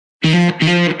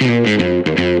Welcome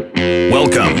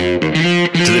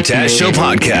to the Taz Show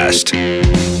podcast.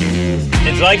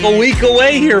 It's like a week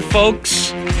away here,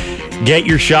 folks. Get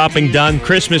your shopping done.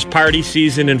 Christmas party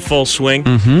season in full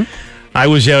swing. I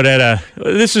was out at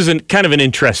this is kind of an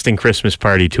interesting Christmas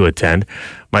party to attend.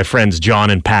 My friends John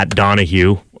and Pat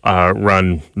Donahue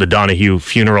run the Donahue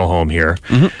Funeral Home here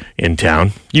in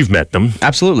town. You've met them.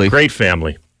 Absolutely. Great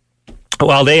family.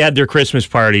 Well, they had their Christmas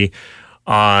party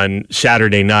on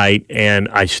Saturday night, and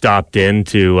I stopped in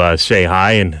to say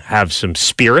hi and have some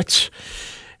spirits.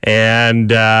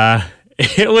 And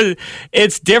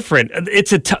it's different.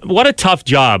 What a tough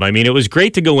job. I mean, it was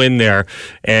great to go in there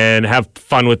and have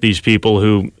fun with these people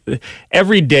who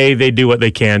every day they do what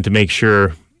they can to make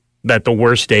sure that the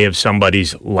worst day of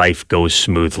somebody's life goes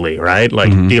smoothly, right? Like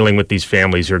dealing with these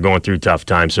families who are going through tough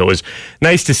times. So it was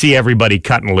nice to see everybody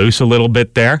cutting loose a little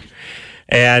bit there.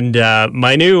 And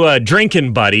my new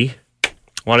drinking buddy, I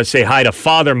want to say hi to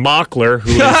Father Mockler,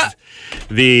 who is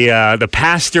the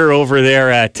pastor over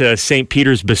there at St.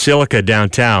 Peter's Basilica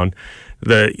downtown.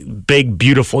 The big,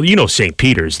 beautiful, St.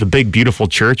 Peter's, the big, beautiful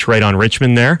church right on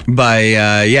Richmond there.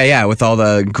 With all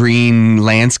the green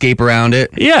landscape around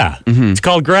it. Yeah, it's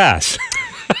called grass.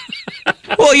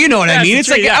 Well, you know what I mean. It's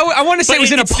like, yeah. I want to say it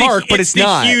was in a park, but it's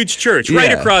not. It's a huge church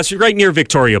right near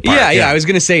Victoria Park. Yeah, I was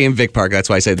going to say in Vic Park. That's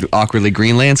why I said awkwardly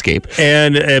green landscape.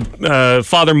 And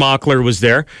Father Mockler was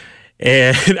there.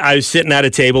 And I was sitting at a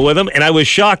table with him, and I was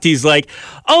shocked. He's like,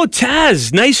 "Oh,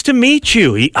 Taz, nice to meet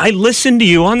you. I listened to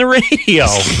you on the radio."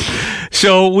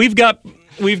 So we've got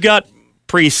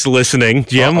priests listening,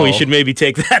 Jim. We should maybe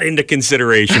take that into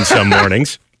consideration some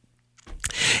mornings.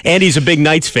 And he's a big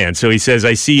Knights fan, so he says,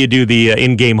 "I see you do the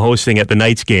in-game hosting at the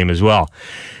Knights game as well."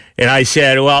 And I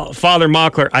said, "Well, Father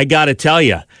Mockler, I got to tell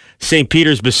you, St.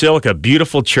 Peter's Basilica,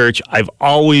 beautiful church. I've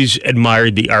always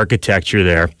admired the architecture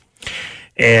there.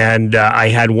 And I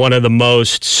had one of the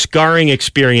most scarring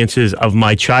experiences of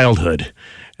my childhood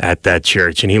at that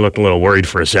church." And he looked a little worried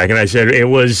for a second. I said,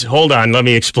 hold on, let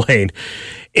me explain.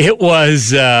 It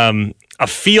was a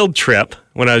field trip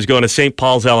when I was going to St.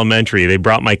 Paul's Elementary. They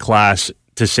brought my class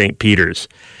to St. Peter's.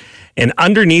 And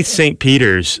underneath St.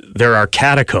 Peter's, there are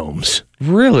catacombs.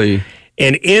 Really?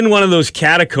 And in one of those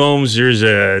catacombs, there's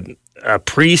a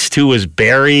priest who was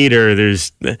buried, or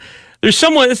there's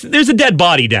a dead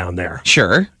body down there.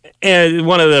 Sure. And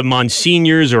one of the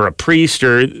monsignors or a priest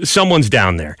or someone's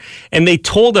down there. And they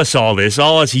told us all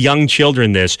us young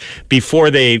children this,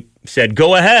 before they said,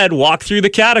 "Go ahead, walk through the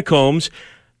catacombs."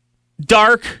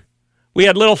 Dark. We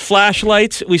had little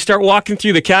flashlights. We start walking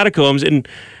through the catacombs, and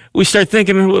we start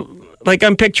thinking, like,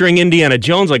 I'm picturing Indiana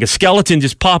Jones, like a skeleton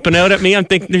just popping out at me. I'm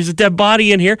thinking, there's a dead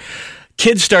body in here.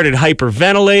 Kids started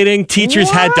hyperventilating. Teachers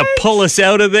had to pull us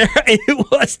out of there. It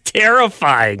was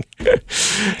terrifying.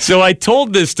 So I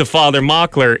told this to Father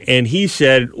Mockler, and he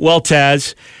said, "Well,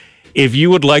 Taz, if you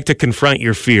would like to confront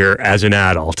your fear as an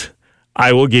adult,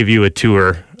 I will give you a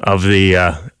tour of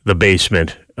the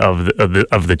basement of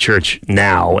the church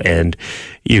now, and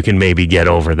you can maybe get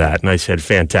over that." And I said,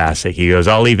 "Fantastic." He goes,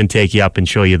 "I'll even take you up and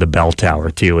show you the bell tower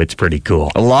too. It's pretty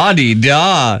cool."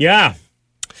 La-di-da. Yeah.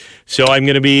 So I'm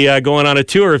going to be going on a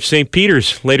tour of St.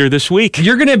 Peter's later this week.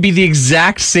 You're going to be the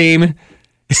exact same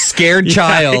scared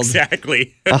child. Yeah,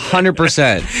 exactly.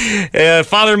 100%.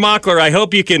 Father Mockler, I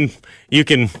hope you can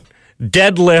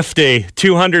deadlift a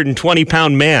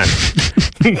 220-pound man.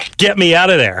 Get me out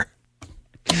of there.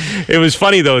 It was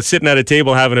funny, though, sitting at a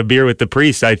table having a beer with the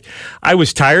priest. I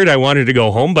was tired. I wanted to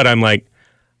go home, but I'm like,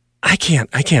 I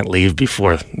can't leave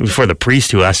before the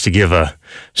priest who has to give a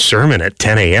sermon at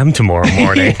 10 a.m. tomorrow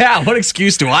morning. Yeah, what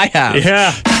excuse do I have?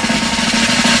 Yeah.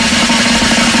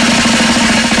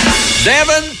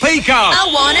 Devin Peacock. I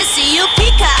want to see you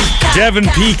peacock. Devin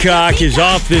Peacock is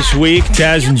off this week.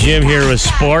 Taz and Jim here with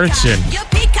sports, and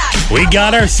we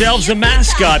got ourselves a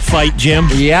mascot fight, Jim.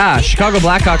 Yeah, Chicago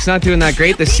Blackhawks not doing that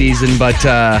great this season, but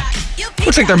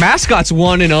looks like their mascot's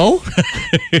 1-0.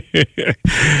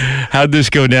 How'd this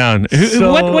go down?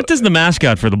 What does the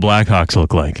mascot for the Blackhawks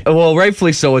look like? Well,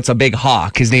 rightfully so. It's a big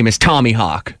hawk. His name is Tommy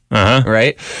Hawk.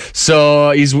 Right?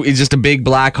 So he's just a big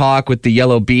black hawk with the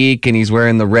yellow beak, and he's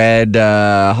wearing the red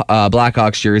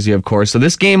Blackhawks jersey, of course. So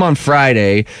this game on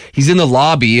Friday, he's in the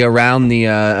lobby around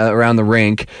the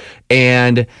rink,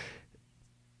 and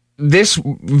this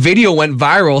video went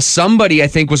viral. Somebody, I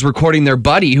think, was recording their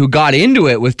buddy who got into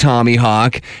it with Tommy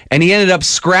Hawk, and he ended up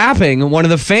scrapping one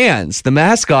of the fans. The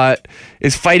mascot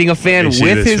is fighting a fan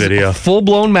with his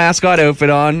full-blown mascot outfit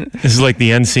on. This is like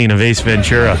the end scene of Ace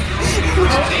Ventura.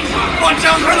 Watch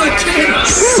out for the team!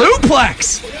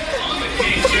 Suplex!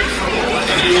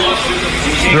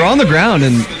 They're on the ground,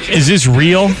 and is this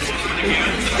real?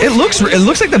 It looks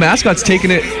like the mascot's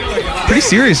taking it pretty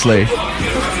seriously.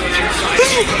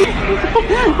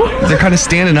 They're kind of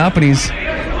standing up, and he's.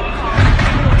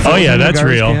 Oh yeah, that's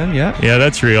real. Yeah,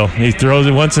 that's real. He throws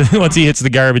it once he hits the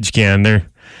garbage can. There,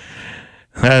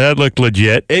 that looked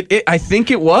legit. I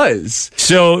think it was.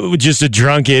 So just a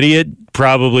drunk idiot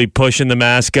probably pushing the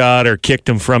mascot or kicked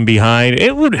him from behind.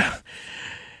 It would.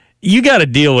 You got to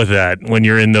deal with that when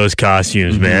you're in those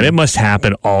costumes, man. It must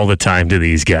happen all the time to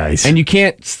these guys. And you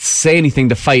can't say anything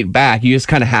to fight back. You just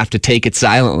kind of have to take it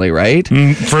silently, right?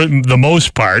 For the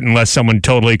most part, unless someone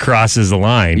totally crosses the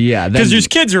line. Yeah. Because there's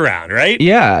kids around, right?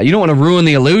 Yeah. You don't want to ruin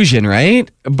the illusion, right?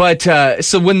 But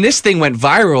so when this thing went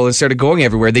viral and started going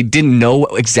everywhere, they didn't know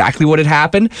exactly what had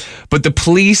happened. But the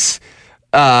police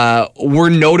were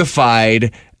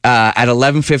notified at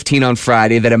 11:15 on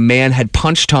Friday that a man had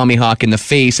punched Tommy Hawk in the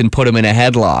face and put him in a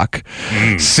headlock.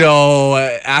 So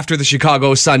after the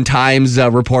Chicago Sun-Times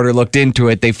reporter looked into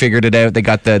it, they figured it out. They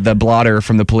got the blotter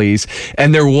from the police,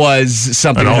 and there was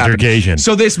something an that altercation. happened.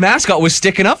 So this mascot was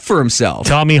sticking up for himself.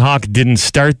 Tommy Hawk didn't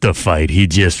start the fight. He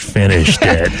just finished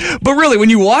it. But really,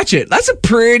 when you watch it, that's a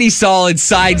pretty solid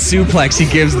side suplex he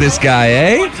gives this guy,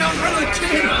 eh?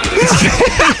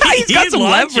 He's got some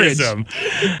leverage. Him.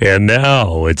 And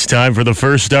now it's time for the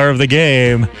first star of the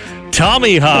game,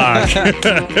 Tommy Hawk.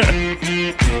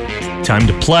 Time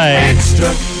to play. Extra,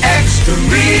 extra,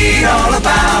 read all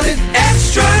about it.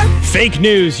 Extra. Fake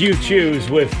news you choose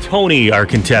with Tony, our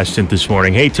contestant this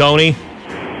morning. Hey, Tony.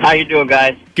 How you doing,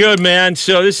 guys? Good, man.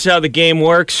 So this is how the game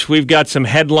works. We've got some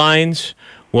headlines.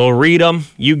 We'll read them.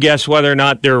 You guess whether or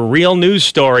not they're a real news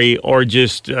story or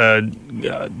just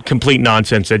complete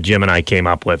nonsense that Jim and I came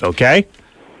up with, okay?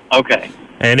 Okay.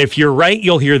 And if you're right,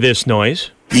 you'll hear this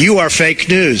noise. You are fake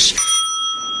news.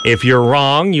 If you're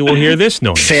wrong, you will hear this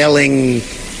noise. Failing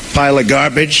pile of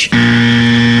garbage.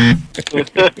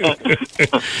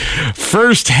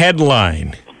 First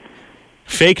headline.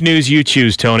 Fake news you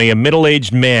choose, Tony. A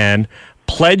middle-aged man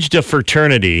pledged a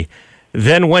fraternity,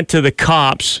 then went to the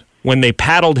cops when they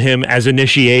paddled him as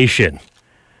initiation.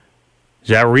 Is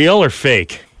that real or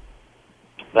fake?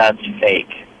 That's fake.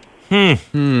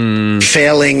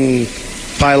 Failing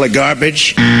pile of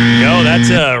garbage. No,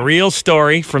 that's a real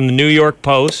story from the New York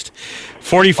Post.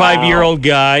 45-year-old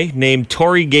guy named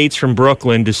Tory Gates from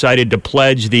Brooklyn decided to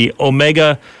pledge the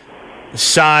Omega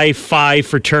Psi Phi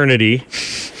fraternity.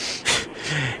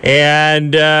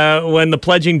 And when the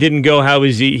pledging didn't go how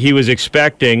he was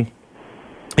expecting,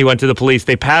 he went to the police.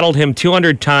 They paddled him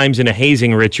 200 times in a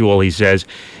hazing ritual, he says.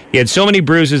 He had so many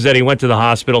bruises that he went to the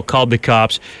hospital, called the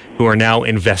cops, who are now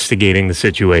investigating the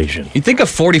situation. You'd think a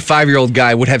 45-year-old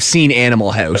guy would have seen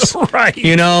Animal House. Right.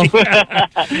 You know?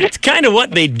 It's kind of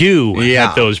what they do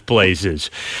at those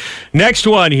places. Next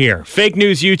one here. Fake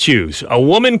news you choose. A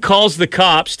woman calls the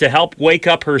cops to help wake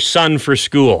up her son for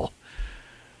school.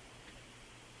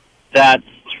 That's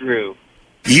true.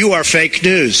 You are fake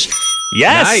news.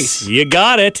 Yes, Nice. You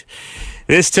got it.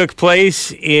 This took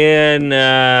place in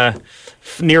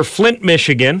near Flint,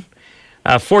 Michigan.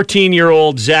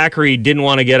 14-year-old Zachary didn't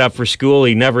want to get up for school.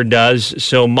 He never does.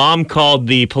 So mom called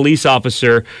the police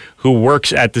officer who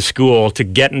works at the school to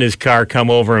get in his car, come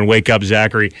over, and wake up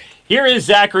Zachary. Here is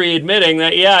Zachary admitting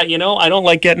that, I don't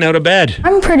like getting out of bed.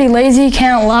 I'm pretty lazy,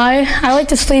 can't lie. I like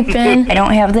to sleep in. I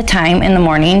don't have the time in the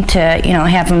morning to,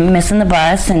 have him missing the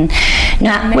bus and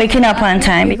not waking up on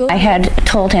time. I had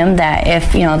told him that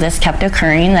if, this kept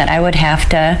occurring, that I would have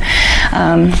to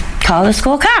call the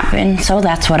school cop, and so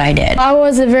that's what I did. I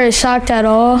wasn't very shocked at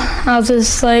all. I was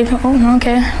just like, oh,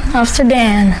 okay, Officer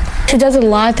Dan. She does a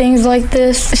lot of things like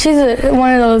this. She's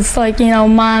one of those,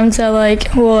 moms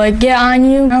that, will, get on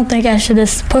you. I don't think I should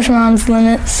just push mom's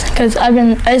limits, because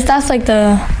that's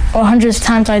the 100th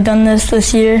times I've done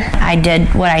this year. I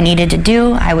did what I needed to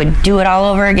do. I would do it all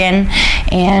over again,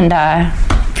 and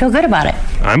feel good about it.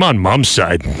 I'm on mom's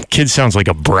side. Kid sounds like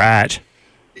a brat.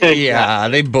 Yeah,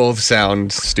 they both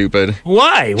sound stupid.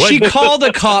 Why? She called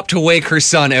a cop to wake her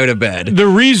son out of bed. The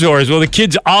resource, the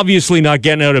kid's obviously not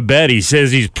getting out of bed. He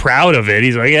says he's proud of it.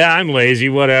 He's like, I'm lazy,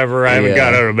 whatever. I haven't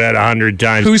got out of bed 100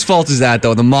 times. Whose fault is that,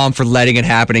 though? The mom for letting it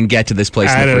happen and get to this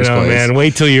place in the first place. Man.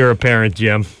 Wait till you're a parent,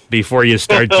 Jim, before you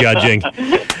start judging.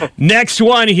 Next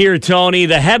one here, Tony.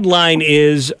 The headline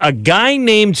is, a guy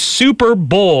named Super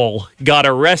Bowl got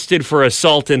arrested for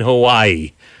assault in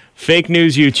Hawaii. Fake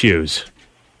news you choose.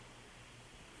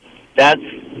 That's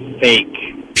fake.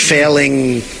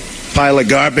 Failing pile of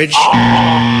garbage.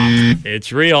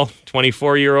 It's real.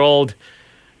 24-year-old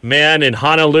man in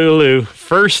Honolulu,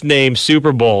 first name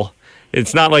Super Bowl.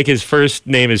 It's not like his first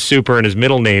name is Super and his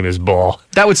middle name is Bowl.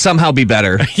 That would somehow be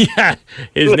better. Yeah,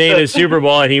 his name is Super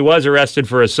Bowl, and he was arrested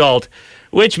for assault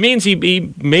which means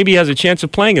he maybe has a chance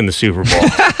of playing in the Super Bowl.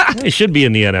 He should be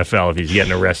in the NFL if he's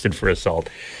getting arrested for assault.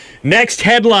 Next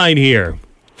headline here.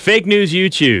 Fake news you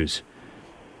choose.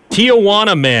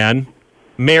 Tijuana man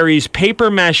marries paper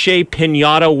mache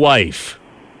piñata wife.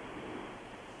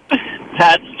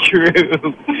 That's true.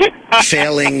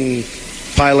 Failing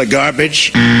pile of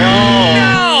garbage.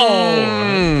 No!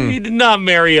 He did not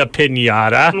marry a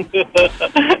piñata.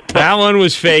 That one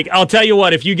was fake. I'll tell you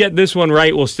what, if you get this one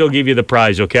right, we'll still give you the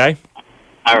prize, okay?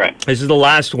 All right. This is the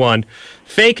last one.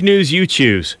 Fake news you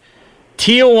choose.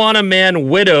 Tijuana man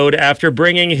widowed after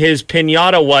bringing his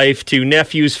piñata wife to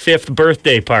nephew's 5th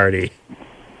birthday party.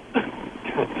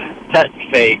 That's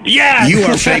fake. Yeah! You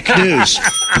are fake news.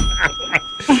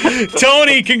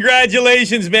 Tony,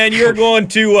 congratulations, man. You're going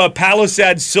to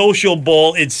Palisade Social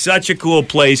Bowl. It's such a cool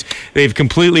place. They've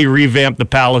completely revamped the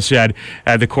Palisade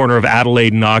at the corner of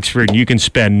Adelaide and Oxford, and you can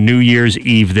spend New Year's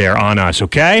Eve there on us,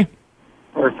 okay?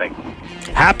 Perfect.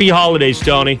 Happy holidays,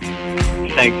 Tony.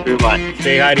 Thanks very much.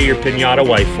 Say hi to your piñata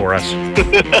wife for us.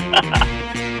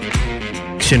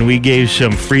 And we gave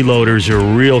some freeloaders a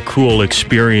real cool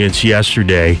experience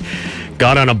yesterday.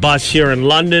 Got on a bus here in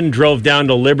London, drove down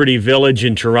to Liberty Village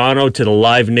in Toronto to the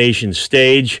Live Nation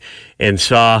stage, and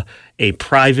saw a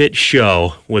private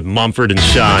show with Mumford &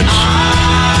 Sons.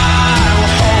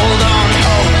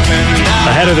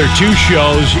 Ahead of their 2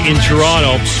 shows in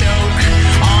Toronto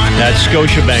at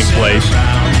Scotiabank Place.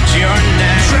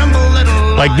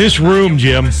 Like this room,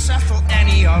 Jim,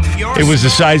 it was the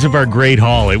size of our Great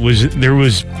Hall. There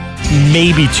was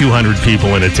maybe 200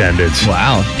 people in attendance.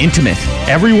 Wow, intimate.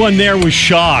 Everyone there was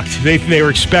shocked. They were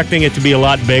expecting it to be a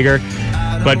lot bigger,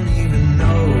 but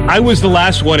I was the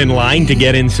last one in line to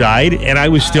get inside, and I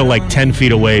was still like 10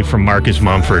 feet away from Marcus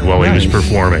Mumford while he was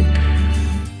performing.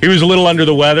 He was a little under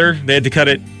the weather. They had to cut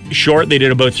it short. They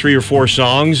did about 3 or 4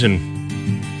 songs, and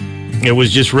it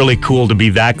was just really cool to be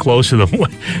that close to them,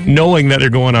 knowing that they're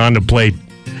going on to play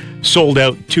sold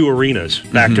out 2 arenas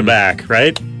back to back,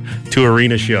 right? 2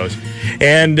 arena shows.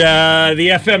 And the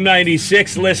FM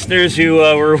 96 listeners who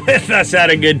were with us had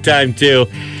a good time too.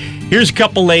 Here's a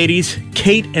couple ladies,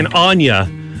 Kate and Anya,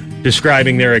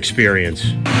 describing their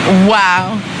experience.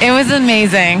 Wow, it was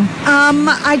amazing.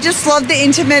 I just loved the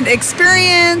intimate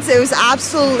experience. It was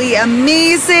absolutely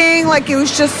amazing. Like, it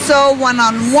was just so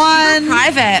one-on-one.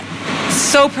 Private.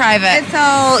 So private. It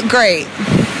felt great.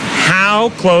 How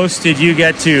close did you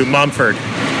get to Mumford?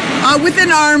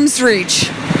 Within arm's reach.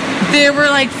 There were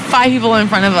like 5 people in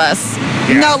front of us.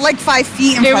 Yeah. No, like 5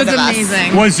 feet in front of us. It was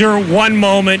amazing. Was there one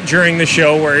moment during the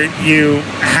show where you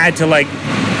had to like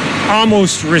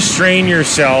almost restrain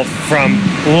yourself from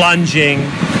lunging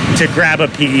to grab a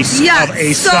piece of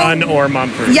a Son or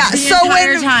Mumford? Yeah, the so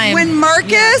entire time. when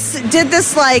Marcus did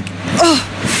this like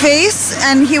face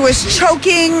and he was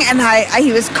choking and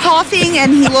he was coughing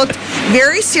and he looked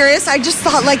very serious, I just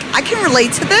thought like I can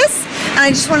relate to this, and I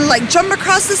just want to like jump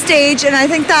across the stage, and I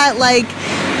think that like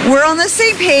we're on the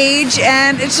same page,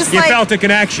 and it's just You like felt a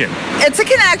connection. It's a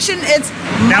connection. It's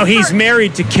Now he's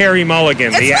married to Carey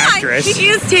Mulligan, the fine. actress. He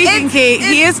is taken, Kate.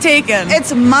 He is taken.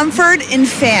 It's Mumford and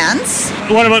fans.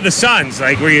 What about the Sons?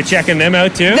 Like, were you checking them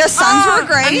out too? The Sons were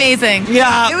great. Amazing.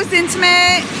 It was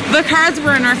intimate. The cards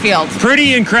were in our field.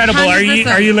 Pretty incredible. 100%.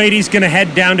 Are you ladies going to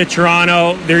head down to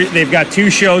Toronto? They've got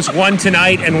 2 shows, one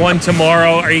tonight and one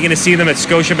tomorrow. Are you going to see them at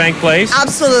Scotiabank Place?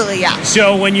 Absolutely, yeah.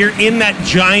 So when you're in that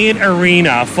giant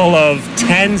arena full of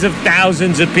tens of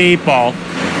thousands of people,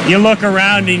 you look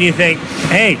around and you think,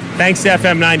 hey, thanks to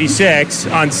FM 96,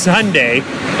 on Sunday,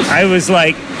 I was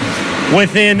like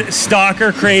within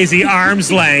stalker crazy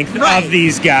arm's length of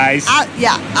these guys.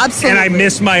 Yeah, absolutely. And I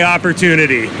missed my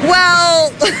opportunity.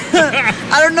 Well,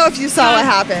 I don't know if you saw what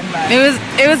happened, but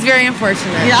It was very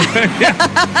unfortunate.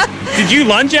 yeah. Did you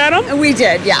lunge at him? We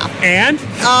did, yeah. And?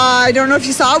 I don't know if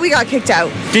you saw, we got kicked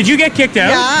out. Did you get kicked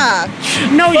out? Yeah.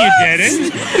 No, you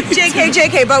didn't.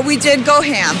 JK, but we did go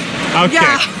ham. Okay.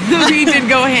 Yeah, we did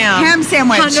go ham. Ham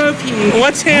sandwich.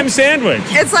 What's ham sandwich?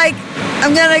 It's like,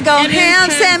 I'm going to go It is ham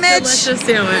Ken's sandwich. Delicious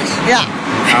sandwich.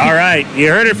 Yeah. All right. You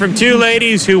heard it from 2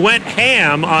 ladies who went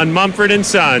ham on Mumford &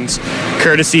 Sons,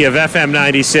 courtesy of FM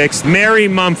 96. Mary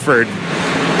Mumford.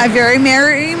 I very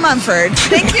Mary Mumford.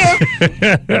 Thank you.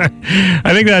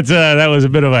 I think that was a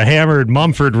bit of a hammered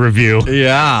Mumford review.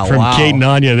 Yeah, From wow. Kate and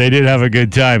Anya. They did have a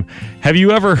good time. Have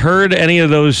you ever heard any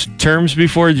of those terms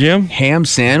before, Jim? Ham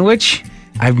sandwich?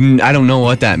 I don't know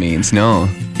what that means, no.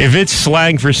 If it's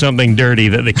slang for something dirty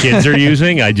that the kids are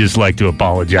using, I just like to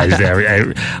apologize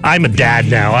to I'm a dad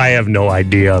now. I have no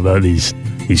idea about these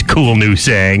cool new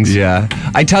sayings. Yeah.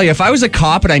 I tell you, if I was a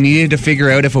cop and I needed to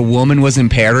figure out if a woman was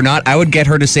impaired or not, I would get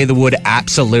her to say the word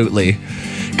absolutely.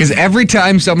 Because every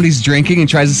time somebody's drinking and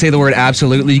tries to say the word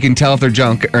absolutely, you can tell if they're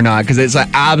drunk or not. Because it's like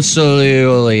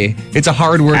absolutely. It's a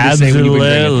hard word to say when you've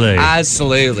been drinking.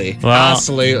 Absolutely. Well,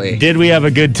 absolutely. Did we have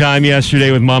a good time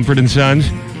yesterday with Mumford and Sons?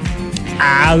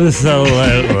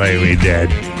 Absolutely, we did.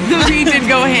 We did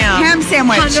go ham. Ham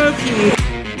sandwich.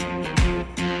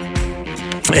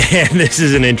 And this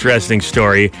is an interesting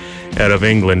story out of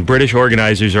England. British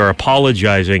organizers are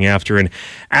apologizing after an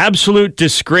absolute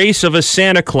disgrace of a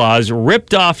Santa Claus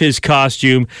ripped off his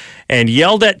costume and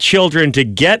yelled at children to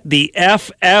get the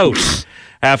F out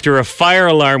after a fire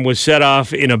alarm was set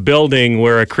off in a building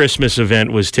where a Christmas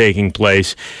event was taking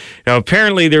place. Now,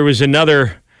 apparently there was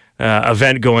another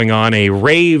event going on, a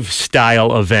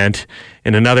rave-style event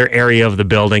in another area of the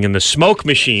building, and the smoke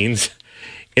machines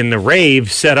in the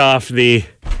rave set off the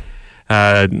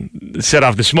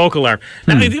smoke alarm.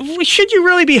 Now, should you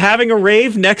really be having a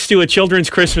rave next to a children's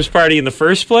Christmas party in the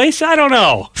first place? I don't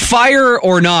know. Fire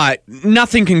or not,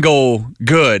 nothing can go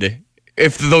good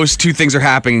if those two things are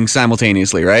happening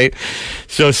simultaneously, right?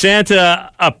 So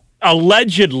Santa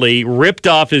allegedly ripped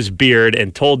off his beard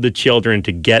and told the children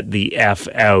to get the F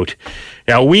out.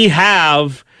 Now, we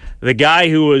have the guy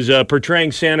who was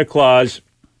portraying Santa Claus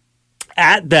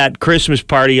at that Christmas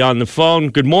party on the phone.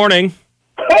 Good morning.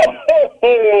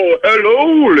 Oh,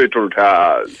 hello, little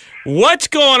Taz. What's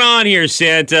going on here,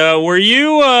 Santa? Were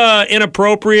you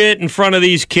inappropriate in front of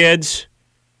these kids?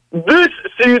 This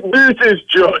is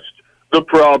just the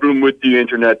problem with the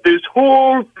internet. This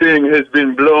whole thing has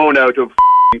been blown out of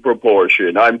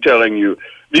proportion. I'm telling you,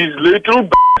 these little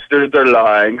bastards are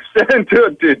lying.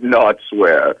 Santa did not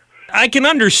swear. I can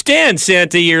understand,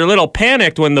 Santa, you're a little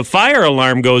panicked when the fire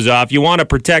alarm goes off. You want to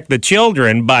protect the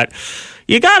children, but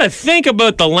you got to think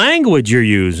about the language you're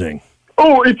using.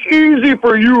 Oh, it's easy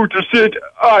for you to sit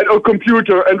at a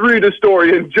computer and read a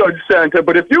story and judge Santa,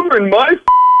 but if you were in my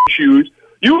shoes,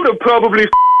 you would have probably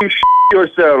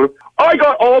yourself. I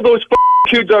got all those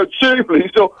kids out safely,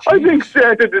 so I think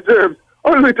Santa deserves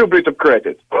a little bit of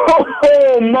credit.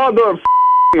 Oh, mother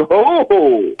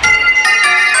ho!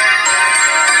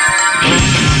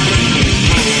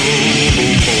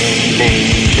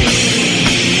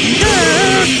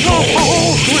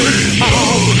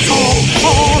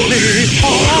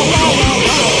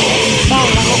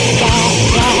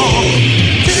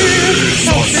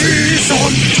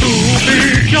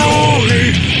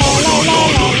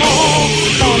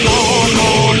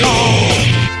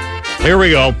 Here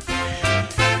we go.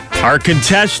 Our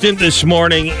contestant this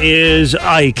morning is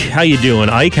Ike. How you doing,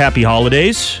 Ike? Happy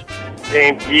holidays.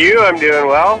 Same to you. I'm doing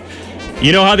well.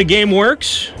 You know how the game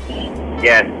works?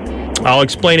 Yes. I'll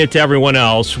explain it to everyone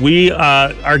else. We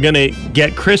are going to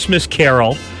get Christmas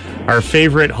Carol, our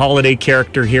favorite holiday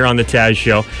character here on the Taz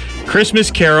Show.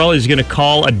 Christmas Carol is going to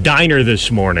call a diner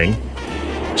this morning,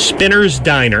 Spinner's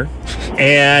Diner,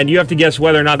 and you have to guess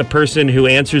whether or not the person who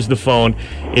answers the phone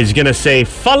is going to say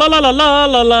fa la la la la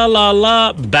la la la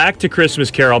la back to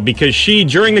Christmas Carol, because she,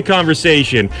 during the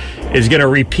conversation, is going to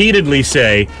repeatedly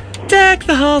say, "Deck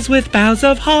the halls with boughs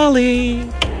of holly."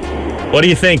 What do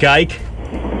you think, Ike?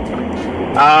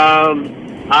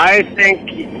 I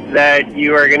think that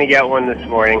you are going to get one this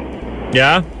morning.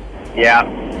 Yeah? Yeah.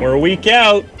 We're a week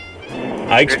out.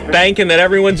 Ike's banking that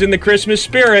everyone's in the Christmas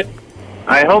spirit.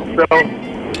 I hope so.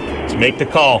 Let's make the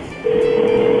call.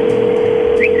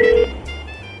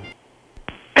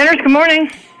 Spinners, good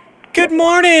morning. Good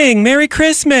morning. Merry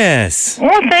Christmas.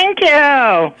 Well, thank you.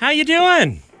 How you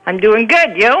doing? I'm doing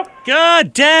good. You?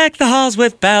 Good. Deck the halls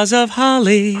with boughs of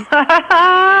holly.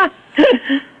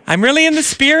 I'm really in the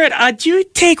spirit. Do you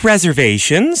take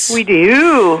reservations? We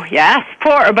do. Yes,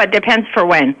 but depends for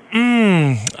when.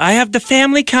 I have the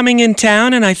family coming in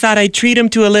town, and I thought I'd treat them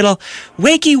to a little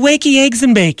wakey eggs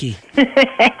and bakey.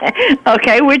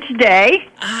 Okay, which day?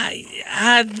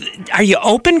 Are you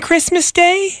open Christmas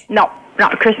Day? No,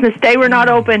 not Christmas Day. We're not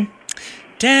open.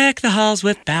 Deck the halls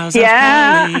with boughs of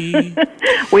holly.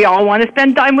 We all want to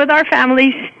spend time with our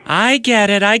families. I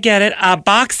get it.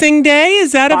 Boxing Day,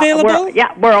 is that available?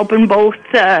 We're open both.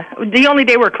 The only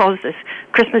day we're closed is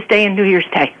Christmas Day and New Year's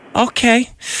Day. Okay.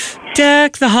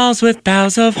 Deck the halls with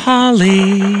boughs of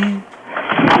holly.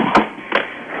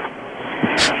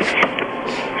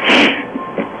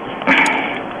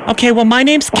 Okay, well, my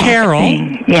name's Carol.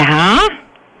 Yeah?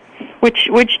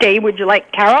 Which day would you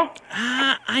like, Carol?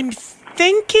 I'm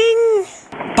thinking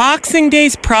Boxing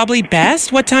Day's probably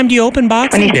best. What time do you open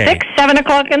Boxing Day? 26, 7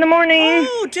 o'clock in the morning.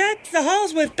 Oh, deck the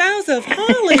halls with boughs of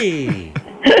holly.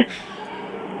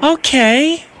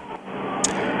 Okay.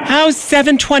 How's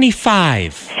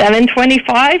 7:25?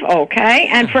 7:25, okay.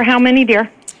 And for how many,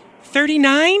 dear?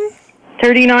 39?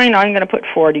 39, I'm going to put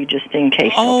 40 just in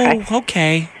case. Oh,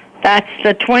 okay. That's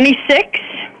the 26th.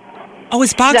 Oh,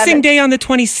 is Boxing Day on the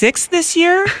 26th this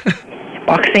year?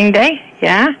 Boxing Day,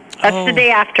 yeah. That's the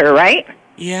day after, right?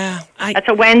 Yeah. That's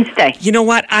a Wednesday. You know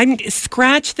what?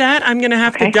 Scratch that. I'm going to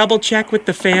have to double check with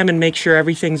the fam and make sure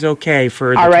everything's okay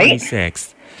for the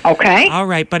 26th. Okay. All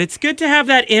right, but it's good to have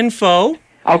that info.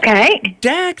 Okay.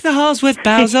 Deck the halls with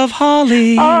boughs of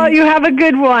holly. Oh, you have a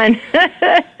good one.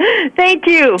 Thank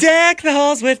you. Deck the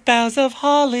halls with boughs of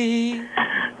holly.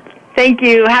 Thank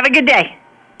you. Have a good day.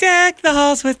 Deck the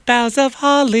halls with boughs of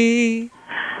holly.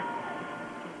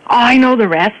 Oh, I know the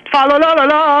rest. Fa la la la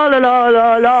la la la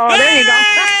la la. There you go.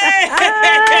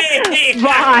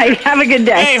 Bye. Have a good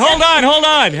day. Hey, hold on.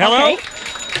 Hello? Okay.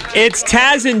 It's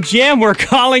Taz and Jim. We're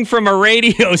calling from a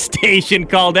radio station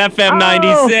called FM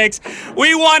 96.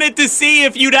 We wanted to see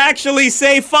if you'd actually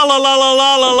say fa la la la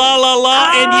la la la la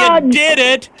la, and you did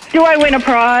it. Do I win a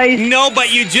prize? No,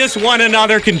 but you just won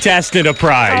another contestant a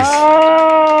prize.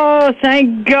 Oh,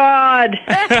 thank God.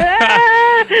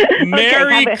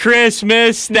 Merry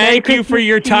Christmas. Thank you for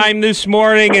your time this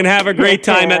morning, and have a great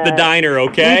time at the diner,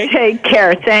 okay? Take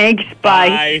care. Thanks.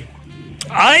 Bye.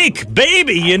 Ike,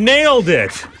 baby, you nailed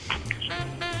it.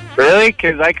 Really?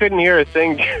 Because I couldn't hear a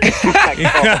thing. Must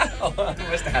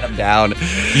have had him down.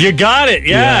 You got it,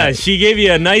 yeah. She gave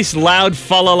you a nice loud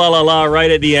fa-la-la-la-la right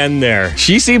at the end there.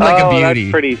 She seemed like a beauty.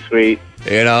 That's pretty sweet.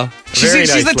 You know? She's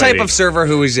nice the type lady. of server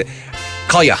who is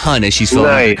call you hun as she's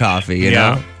filling up your coffee, you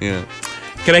know? Yeah.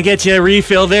 Can I get you a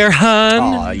refill there, hun?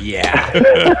 Oh,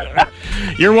 yeah.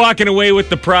 You're walking away with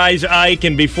the prize, Ike,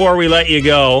 and before we let you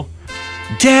go,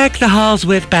 deck the halls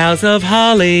with boughs of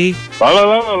holly. La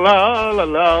la la la la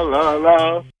la la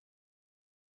la.